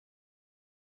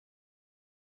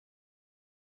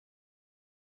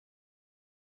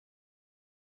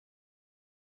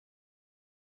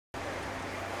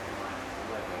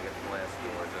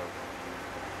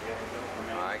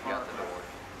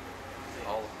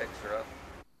picks her up.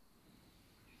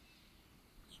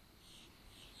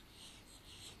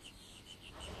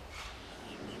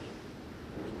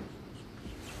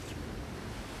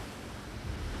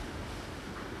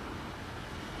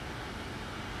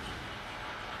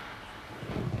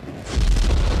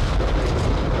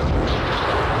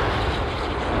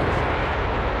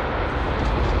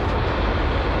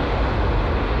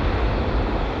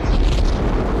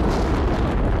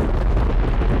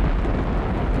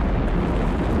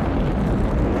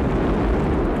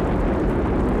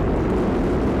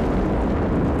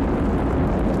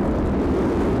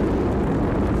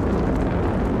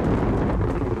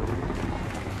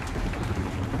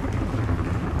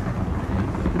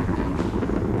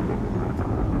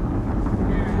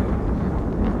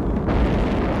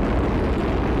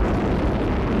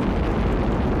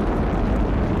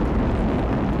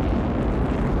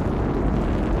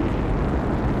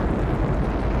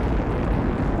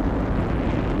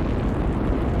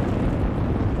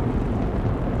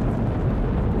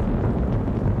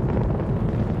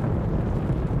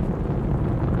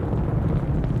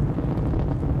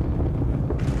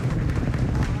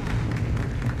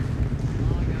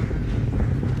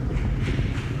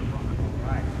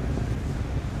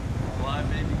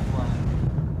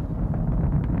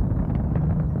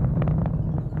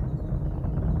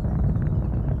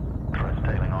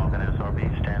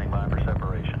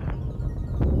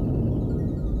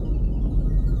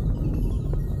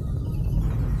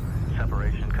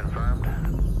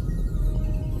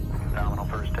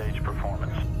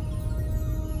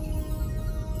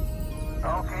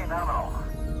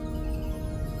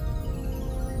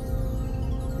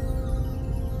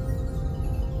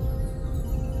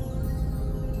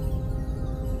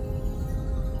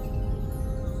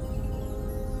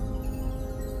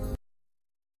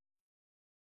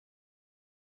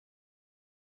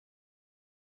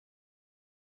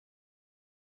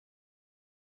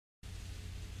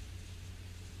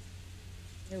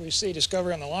 Here we see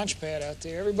Discovery on the launch pad out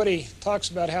there. Everybody talks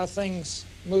about how things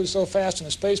move so fast in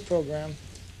the space program.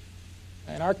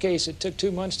 In our case, it took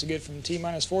 2 months to get from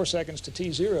T-minus 4 seconds to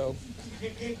T0.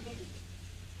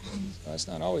 That's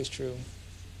not always true.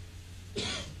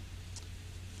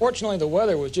 Fortunately, the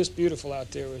weather was just beautiful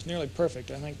out there. It was nearly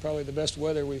perfect. I think probably the best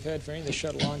weather we've had for any of the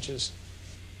shuttle launches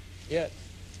yet.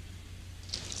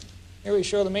 Here we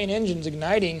show the main engines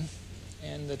igniting,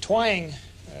 and the twang,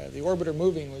 the orbiter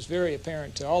moving, was very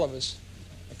apparent to all of us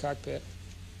in the cockpit.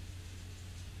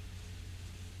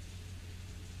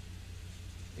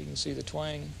 You can see the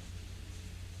twang.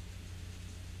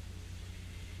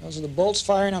 Those are the bolts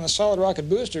firing on the solid rocket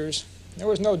boosters. There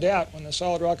was no doubt when the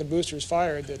solid rocket boosters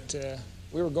fired that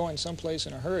we were going someplace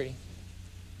in a hurry.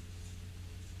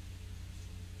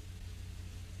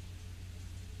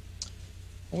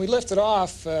 When we lifted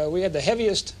off, we had the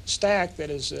heaviest stack that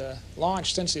is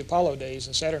launched since the Apollo days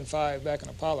in Saturn V back in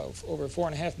Apollo, over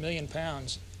 4.5 million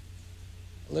pounds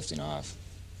lifting off.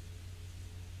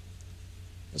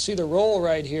 You'll see the roll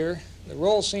right here. The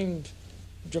roll seemed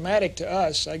dramatic to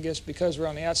us, I guess because we're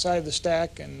on the outside of the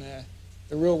stack and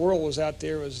the real world was out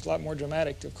there. It was a lot more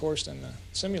dramatic, of course, than the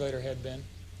simulator had been.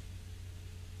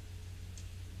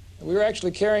 We were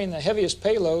actually carrying the heaviest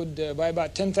payload by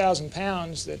about 10,000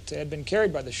 pounds that had been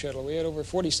carried by the shuttle. We had over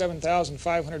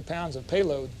 47,500 pounds of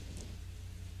payload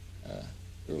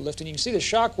we were lifting. You can see the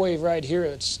shock wave right here.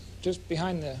 It's just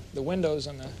behind the windows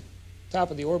on the top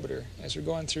of the orbiter as we're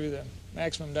going through the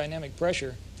maximum dynamic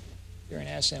pressure here in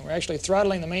ascent. We're actually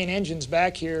throttling the main engines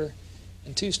back here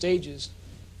in 2 stages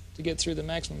to get through the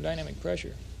maximum dynamic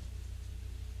pressure.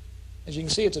 As you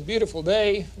can see, it's a beautiful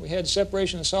day. We had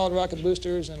separation of solid rocket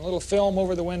boosters and a little film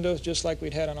over the windows, just like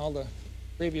we'd had on all the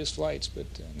previous flights, but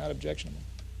not objectionable.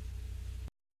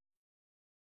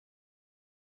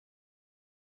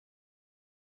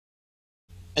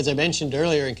 As I mentioned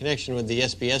earlier in connection with the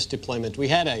SBS deployment, we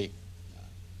had a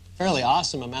fairly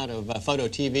awesome amount of photo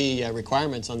TV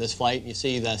requirements on this flight. You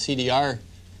see the CDR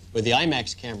with the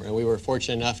IMAX camera. We were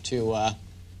fortunate enough to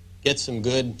get some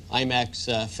good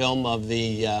IMAX film of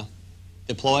the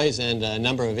deploys and a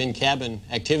number of in-cabin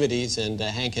activities, and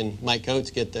Hank and Mike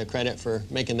Coates get the credit for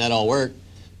making that all work.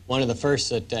 One of the first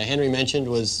that Henry mentioned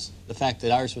was the fact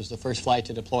that ours was the first flight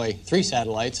to deploy 3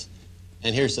 satellites,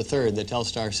 and here's the third, the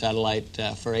Telstar satellite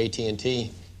for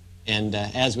AT&T. And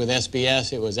as with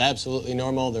SBS, it was absolutely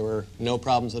normal. There were no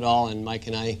problems at all, and Mike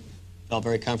and I felt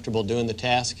very comfortable doing the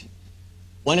task.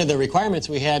 One of the requirements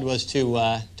we had was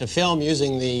to film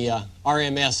using the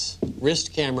RMS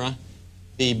wrist camera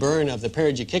the burn of the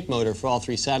perigee kick motor for all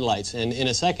 3 satellites. And in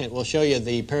a second, we'll show you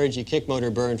the perigee kick motor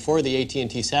burn for the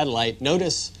AT&T satellite.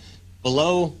 Notice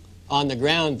below on the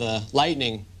ground the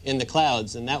lightning in the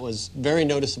clouds, and that was very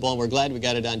noticeable, and we're glad we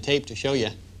got it on tape to show you.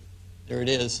 There it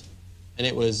is. And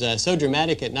it was so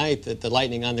dramatic at night that the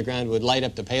lightning on the ground would light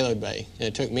up the payload bay. And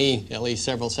it took me at least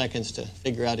several seconds to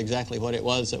figure out exactly what it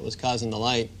was that was causing the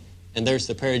light. And there's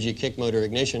the perigee kick motor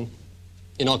ignition.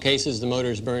 In all cases, the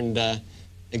motors burned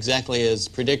exactly as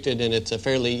predicted, and it's a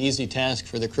fairly easy task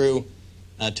for the crew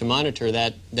to monitor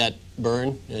that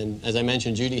burn. And as I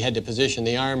mentioned, Judy had to position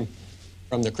the arm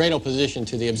from the cradle position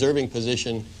to the observing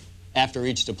position after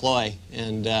each deploy.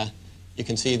 And you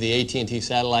can see the AT&T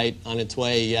satellite on its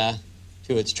way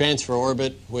to its transfer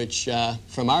orbit, which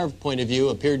from our point of view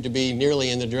appeared to be nearly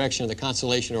in the direction of the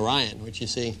constellation Orion, which you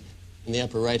see in the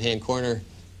upper right-hand corner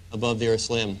above the Earth's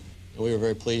limb. And we were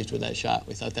very pleased with that shot.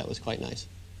 We thought that was quite nice.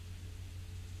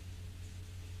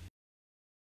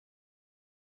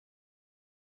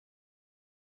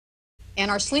 And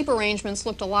our sleep arrangements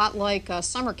looked a lot like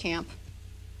summer camp.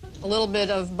 A little bit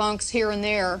of bunks here and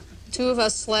there. 2 of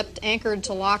us slept anchored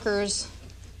to lockers.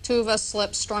 2 of us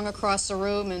slept strung across the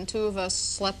room, and 2 of us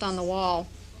slept on the wall.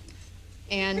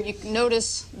 And you can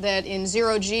notice that in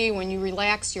 0G, when you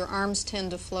relax, your arms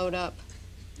tend to float up.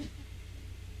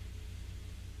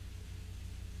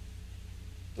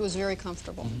 It was very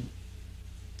comfortable. Mm-hmm.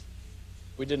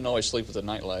 We didn't always sleep with the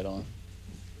night light on.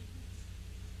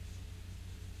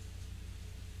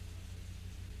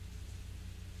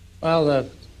 Well,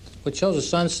 what shows the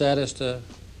sunset is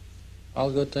all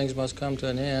good things must come to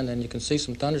an end, and you can see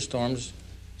some thunderstorms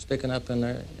sticking up in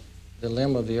the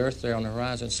limb of the Earth there on the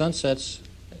horizon. Sunsets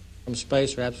from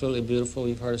space are absolutely beautiful.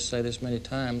 You've heard us say this many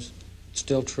times. It's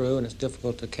still true, and it's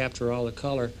difficult to capture all the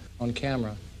color on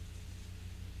camera.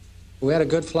 We had a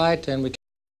good flight, and we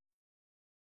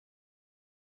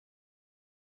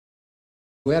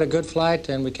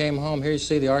came home. Here you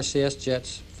see the RCS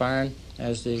jets firing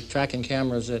as the tracking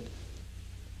cameras at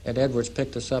Edwards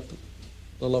picked us up a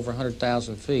little over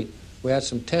 100,000 feet. We had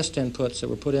some test inputs that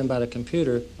were put in by the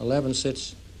computer, 11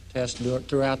 sits tests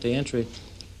throughout the entry,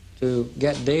 to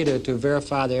get data to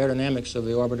verify the aerodynamics of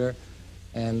the orbiter.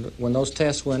 And when those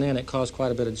tests went in, it caused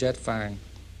quite a bit of jet firing.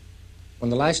 When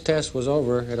the last test was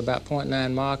over, at about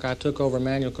 0.9 Mach, I took over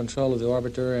manual control of the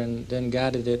orbiter and then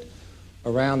guided it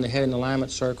around the heading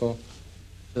alignment circle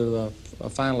to a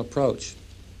final approach.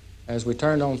 As we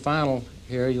turned on final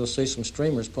here, you'll see some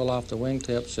streamers pull off the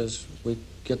wingtips as we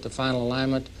get the final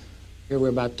alignment. Here we're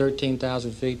about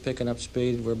 13,000 feet, picking up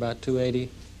speed. We're about 280.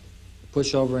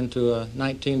 Push over into a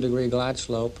 19-degree glide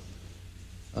slope.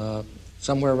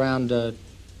 Somewhere around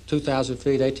 2,000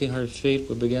 feet, 1,800 feet,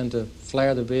 we begin to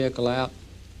flare the vehicle out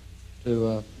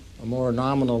to a more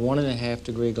nominal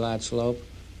 1.5-degree glide slope.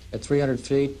 At 300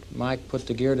 feet, Mike put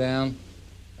the gear down.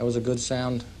 That was a good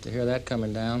sound to hear that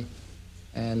coming down.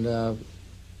 And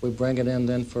we bring it in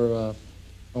then for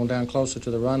going down closer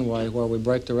to the runway, where we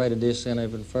break the rate of descent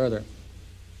even further.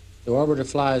 The orbiter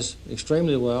flies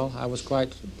extremely well. I was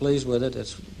quite pleased with it.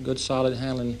 It's a good, solid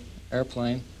handling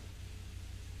airplane.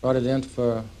 Brought it in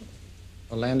for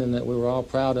a landing that we were all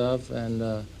proud of, and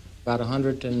about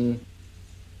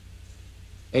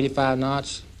 185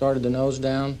 knots, started the nose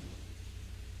down.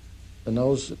 The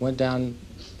nose went down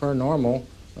per normal.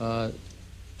 To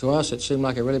us, it seemed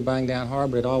like it really banged down hard,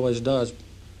 but it always does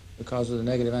because of the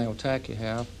negative angle tack you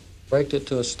have. Braked it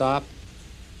to a stop.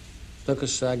 Took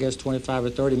us, I guess, 25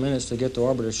 or 30 minutes to get the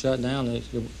orbiter shut down. The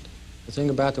thing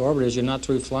about the orbiter is you're not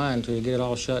through flying until you get it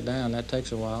all shut down. That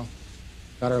takes a while.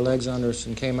 Got our legs under us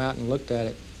and came out and looked at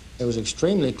it. It was an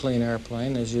extremely clean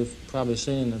airplane, as you've probably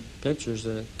seen in the pictures.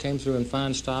 It came through in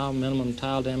fine style, minimum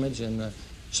tile damage, and the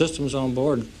systems on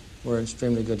board were in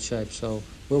extremely good shape. So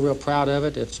we're real proud of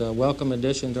it. It's a welcome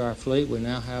addition to our fleet. We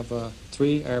now have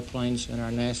 3 airplanes in our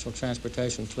national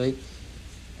transportation fleet,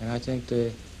 and I think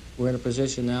we're in a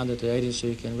position now that the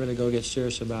agency can really go get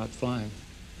serious about flying.